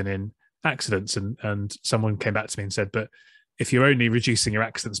reduction in accidents, and someone came back to me and said, but if you're only reducing your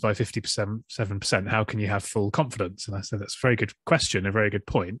accidents by 57%, how can you have full confidence? And I said, that's a very good question, a very good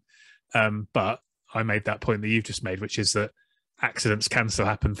point. But I made that point that you've just made, which is that accidents can still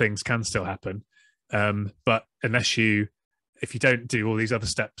happen, things can still happen. But if you don't do all these other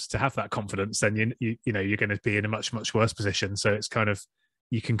steps to have that confidence, then you know you're going to be in a much, much worse position. So it's kind of,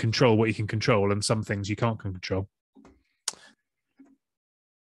 you can control what you can control, and some things you can't control.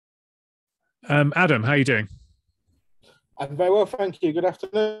 Adam, how are you doing? I'm very well, thank you. Good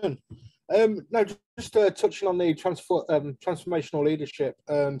afternoon. No, just touching on the transformational leadership.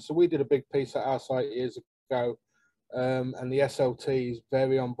 So we did a big piece at our site years ago, and the SLT is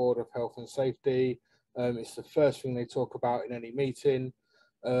very on board of health and safety. It's the first thing they talk about in any meeting.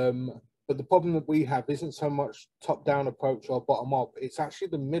 But the problem that we have isn't so much top-down approach or bottom-up. It's actually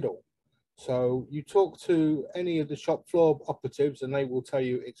the middle. So you talk to any of the shop floor operatives, and they will tell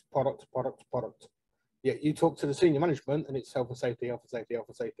you it's product, product, product. Yeah, you talk to the senior management and it's health and safety, health and safety, health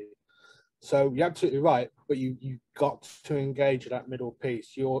and safety. So you're absolutely right, but you've got to engage that middle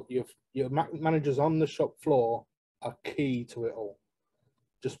piece. Your managers on the shop floor are key to it all.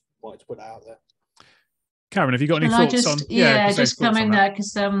 Just wanted to put that out there. Karen, have you got any thoughts on? Yeah, just come in there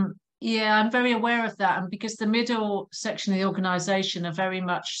because yeah, I'm very aware of that, and because the middle section of the organisation are very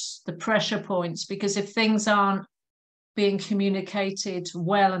much the pressure points. Because if things aren't being communicated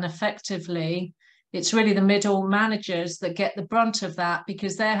well and effectively, it's really the middle managers that get the brunt of that,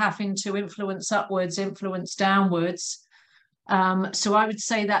 because they're having to influence upwards, influence downwards. So I would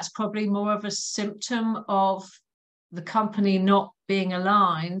say that's probably more of a symptom of the company not being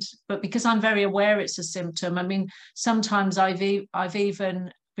aligned. But because I'm very aware it's a symptom, I mean, sometimes I've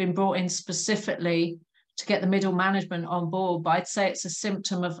even been brought in specifically to get the middle management on board, but I'd say it's a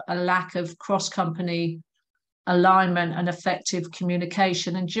symptom of a lack of cross-company alignment and effective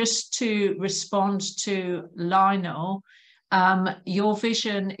communication. And just to respond to Lionel, your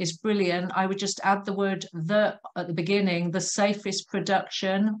vision is brilliant. I would just add the word "the" at the beginning. The safest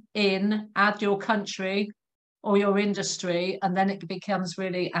production in, add your country or your industry, and then it becomes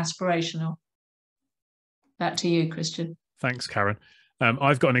really aspirational. Back to you, Christian. Thanks, Karen.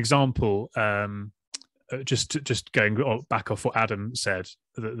 I've got an example, just going back off what Adam said,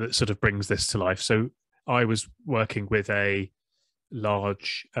 that sort of brings this to life. So I was working with a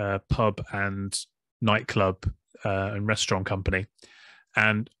large pub and nightclub and restaurant company,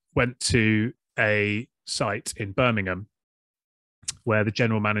 and went to a site in Birmingham where the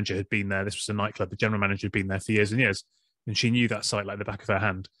general manager had been there. This was a nightclub. The general manager had been there for years and years, and she knew that site like the back of her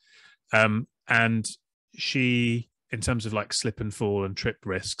hand. And she, in terms of like slip and fall and trip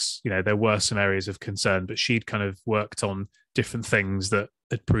risks, you know, there were some areas of concern, but she'd kind of worked on different things that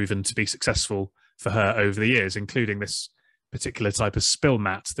had proven to be successful for her over the years, including this particular type of spill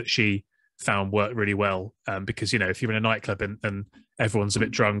mat that she found worked really well. Because, you know, if you're in a nightclub and everyone's a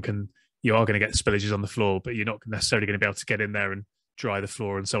bit drunk, and you are going to get spillages on the floor, but you're not necessarily going to be able to get in there and dry the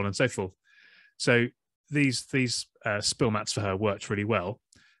floor and so on and so forth. So these spill mats for her worked really well.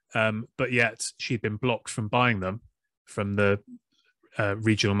 But yet she'd been blocked from buying them from the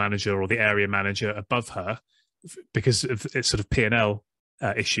regional manager or the area manager above her because of its sort of P&L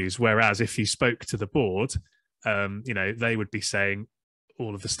issues. Whereas if you spoke to the board, they would be saying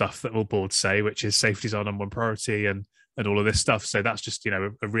all of the stuff that all boards say, which is safety's our number one priority and all of this stuff. So that's just,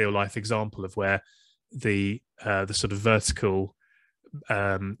 a real life example of where the sort of vertical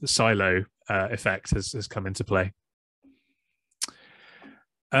silo effect has come into play.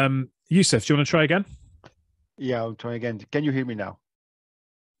 Yusuf, do you want to try again? Yeah, I'll try again. Can you hear me now?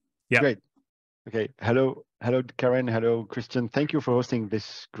 Yeah. Great. Okay. Hello, Karen. Hello, Christian. Thank you for hosting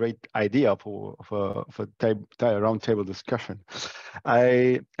this great idea for a round table discussion.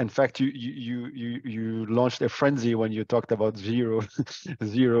 In fact, you launched a frenzy when you talked about zero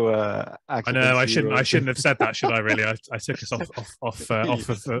accidents. I know. I shouldn't have said that, should I? Really, I took us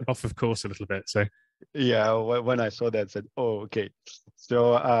off of course a little bit. So yeah, when I saw that, I said, "Oh, okay."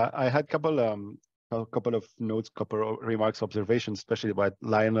 So I had a couple of notes, couple of remarks, observations, especially about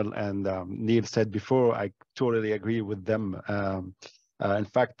Lionel and Neil said before. I totally agree with them. In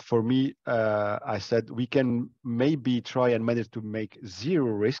fact, for me, I said we can maybe try and manage to make zero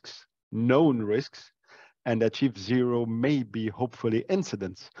risks, known risks, and achieve zero, maybe hopefully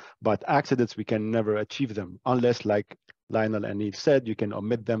incidents. But accidents, we can never achieve them unless, like Lionel and Neil said, you can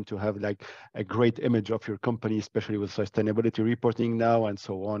omit them to have like a great image of your company, especially with sustainability reporting now, and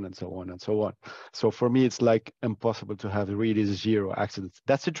so on and so on and so on. So for me, it's like impossible to have really zero accidents.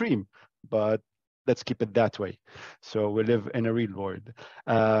 That's a dream, but let's keep it that way. So we live in a real world.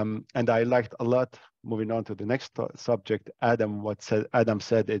 And I liked a lot, moving on to the next subject, Adam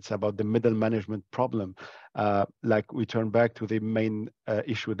said it's about the middle management problem. Like we turn back to the main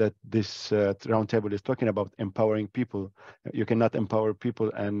issue that this roundtable is talking about, empowering people. You cannot empower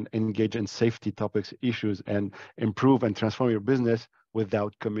people and engage in safety topics, issues, and improve and transform your business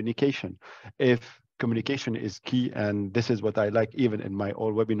without communication. If communication is key, and this is what I like even in my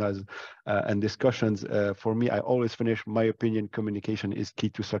all webinars and discussions. For me, I always finish, my opinion, communication is key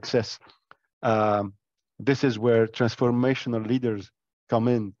to success. This is where transformational leaders come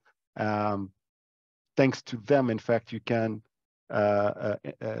in. Thanks to them, in fact, you can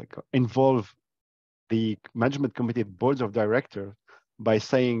involve the management committee, boards of directors, by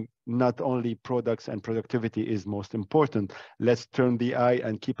saying not only products and productivity is most important, let's turn the eye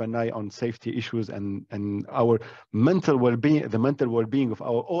and keep an eye on safety issues and our mental well-being, the mental well-being of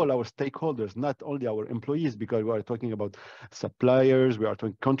all our stakeholders, not only our employees, because we are talking about suppliers, we are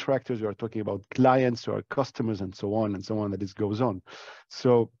talking contractors, we are talking about clients, our customers, and so on, that this goes on.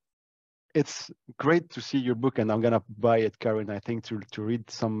 So it's great to see your book, and I'm gonna buy it, Karen. I think to read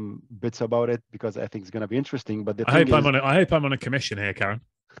some bits about it, because I think it's gonna be interesting. But I hope I'm on a commission here, Karen.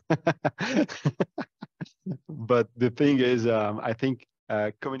 But the thing is, I think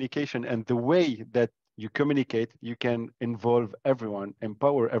communication and the way that you communicate, you can involve everyone,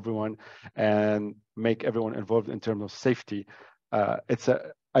 empower everyone, and make everyone involved in terms of safety.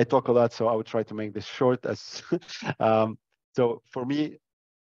 I talk a lot, so I would try to make this short. As so for me,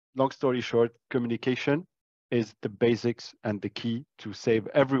 long story short, communication is the basics and the key to save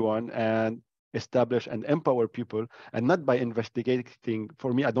everyone and establish and empower people, and not by investigating.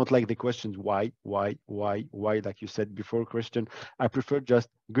 For me, I don't like the questions why, like you said before, Christian. I prefer just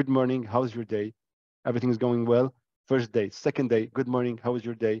good morning, how's your day? Everything is going well. First day, second day, good morning, how was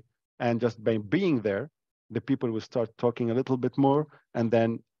your day? And just by being there, the people will start talking a little bit more, and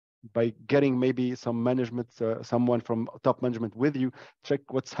then by getting maybe some management, someone from top management with you, check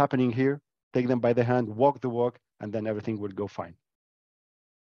what's happening here, take them by the hand, walk the walk, and then everything will go fine.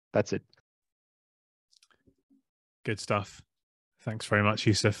 That's it. Good stuff. Thanks very much,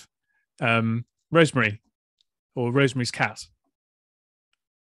 Yusuf. Rosemary, or Rosemary's cat.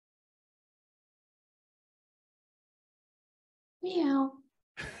 Meow.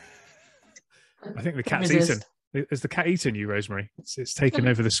 I think the cat's eaten. Is the cat eaten you, Rosemary? It's taken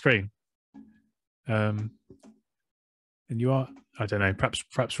over the screen. And you are, I don't know,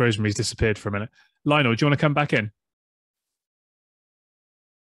 perhaps Rosemary's disappeared for a minute. Lionel, do you want to come back in?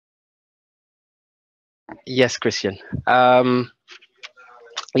 Yes, Christian. Yeah,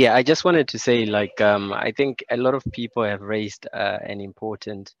 I just wanted to say, like, I think a lot of people have raised an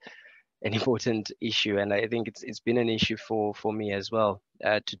important issue, and I think it's been an issue for me as well,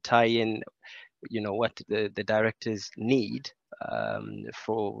 to tie in, what the directors need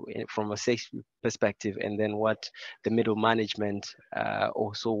from a safety perspective, and then what the middle management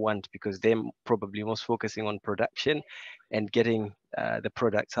also want, because they're probably most focusing on production and getting the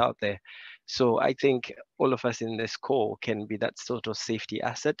products out there. So I think all of us in this call can be that sort of safety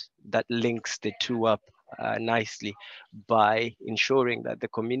asset that links the two up nicely, by ensuring that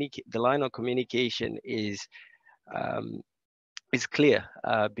the line of communication is is clear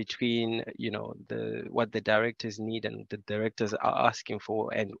between, you know, what the directors need and the directors are asking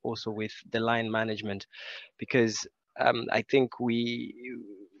for, and also with the line management, because I think we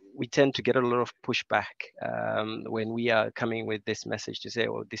tend to get a lot of pushback when we are coming with this message to say,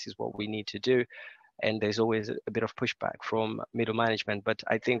 oh, this is what we need to do, and there's always a bit of pushback from middle management. But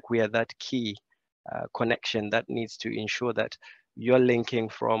I think we are that key connection that needs to ensure that you're linking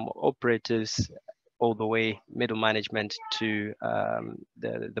from operators all the way middle management to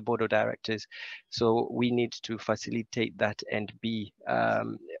the board of directors. So we need to facilitate that and be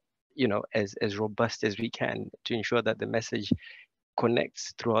you know, as robust as we can to ensure that the message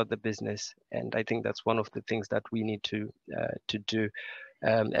connects throughout the business. And I think that's one of the things that we need to do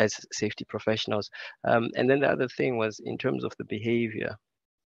as safety professionals. And then the other thing was in terms of the behavior.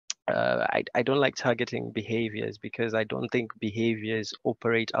 I don't like targeting behaviors, because I don't think behaviors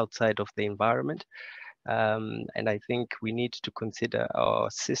operate outside of the environment. And I think we need to consider our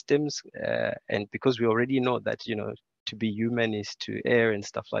systems, and because we already know that, you know, to be human is to err and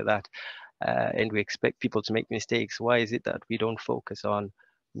stuff like that, and we expect people to make mistakes. Why is it that we don't focus on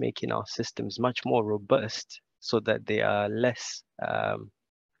making our systems much more robust so that they are less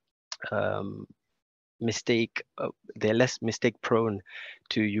they're less mistake prone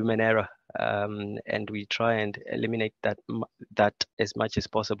to human error, and we try and eliminate that as much as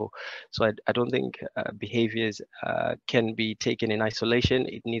possible. So I don't think behaviors can be taken in isolation.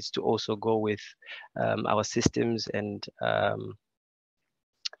 It needs to also go with our systems and our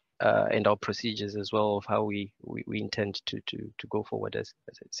procedures as well, of how we intend to go forward as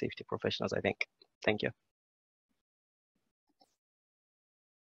safety professionals, I think. Thank you.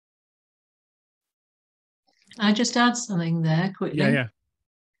 I just add something there quickly.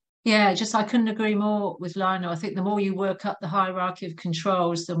 Yeah, just I couldn't agree more with Lionel. I think the more you work up the hierarchy of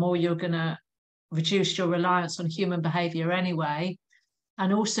controls, the more you're going to reduce your reliance on human behavior anyway.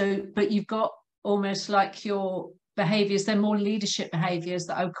 And also, but you've got almost like your behaviors, they're more leadership behaviors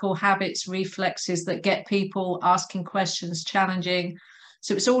that I would call habits, reflexes, that get people asking questions, challenging.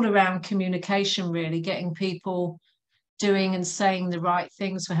 So it's all around communication, really, getting people doing and saying the right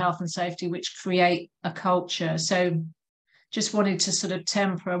things for health and safety, which create a culture. So just wanted to sort of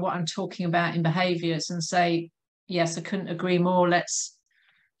temper what I'm talking about in behaviours and say, yes, I couldn't agree more. Let's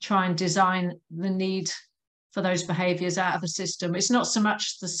try and design the need for those behaviours out of the system. It's not so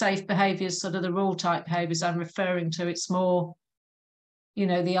much the safe behaviours, sort of the rule type behaviours I'm referring to. It's more, you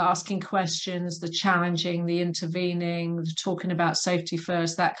know, the asking questions, the challenging, the intervening, the talking about safety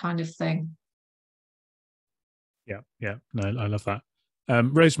first, that kind of thing. Yeah. No, I love that.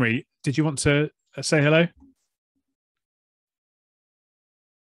 Rosemary, did you want to say hello?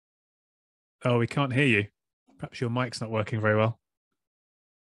 Oh, we can't hear you. Perhaps your mic's not working very well.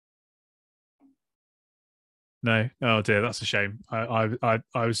 No. Oh dear, that's a shame. I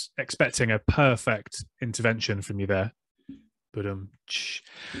was expecting a perfect intervention from you there, but all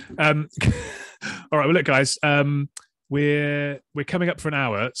right. Well, look, guys. We're coming up for an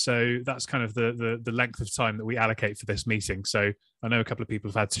hour, so that's kind of the length of time that we allocate for this meeting. So I know a couple of people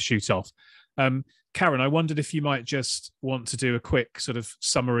have had to shoot off. Karen, I wondered if you might just want to do a quick sort of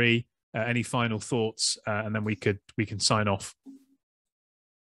summary, any final thoughts, and then we can sign off.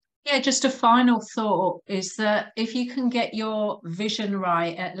 Yeah, just a final thought is that if you can get your vision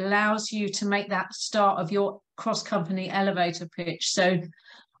right, it allows you to make that start of your cross-company elevator pitch. So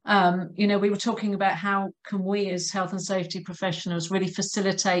you know, we were talking about how can we as health and safety professionals really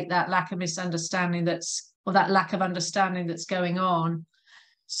facilitate that lack of misunderstanding or that lack of understanding that's going on.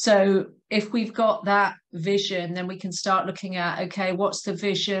 So if we've got that vision, then we can start looking at, okay, what's the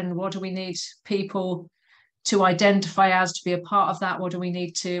vision? What do we need people to identify as, to be a part of that? What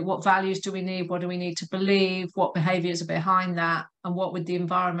values do we need? What do we need to believe? What behaviors are behind that? And what would the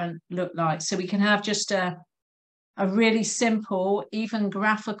environment look like? So we can have just a really simple, even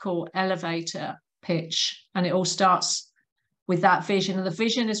graphical elevator pitch. And it all starts with that vision. And the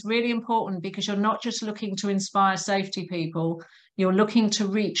vision is really important because you're not just looking to inspire safety people, you're looking to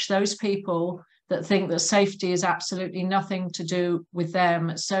reach those people that think that safety is absolutely nothing to do with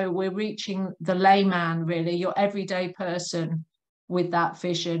them. So we're reaching the layman, really, your everyday person with that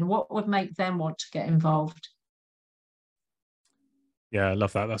vision. What would make them want to get involved? Yeah, I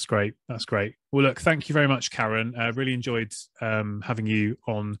love that. That's great. That's great. Well, look, thank you very much, Karen. I really enjoyed having you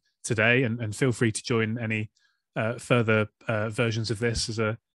on today, and feel free to join any further versions of this as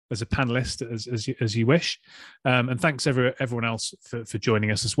a panelist as you wish. And thanks everyone else for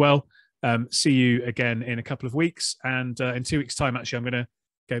joining us as well. See you again in a couple of weeks, and in 2 weeks' time, actually, I'm going to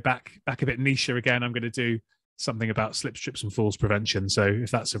go back a bit niche again. I'm going to do something about slips, trips and falls prevention. So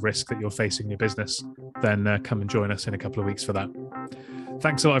if that's a risk that you're facing in your business, then come and join us in a couple of weeks for that.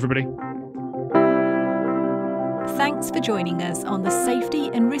 Thanks a lot, everybody. Thanks for joining us on the Safety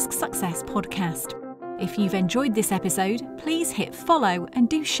and Risk Success podcast. If you've enjoyed this episode, please hit follow and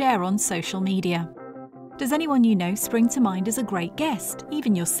do share on social media. Does anyone you know spring to mind as a great guest,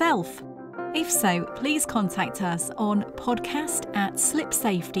 even yourself? If so, please contact us on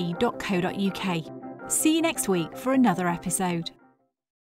podcast@slipsafety.co.uk. See you next week for another episode.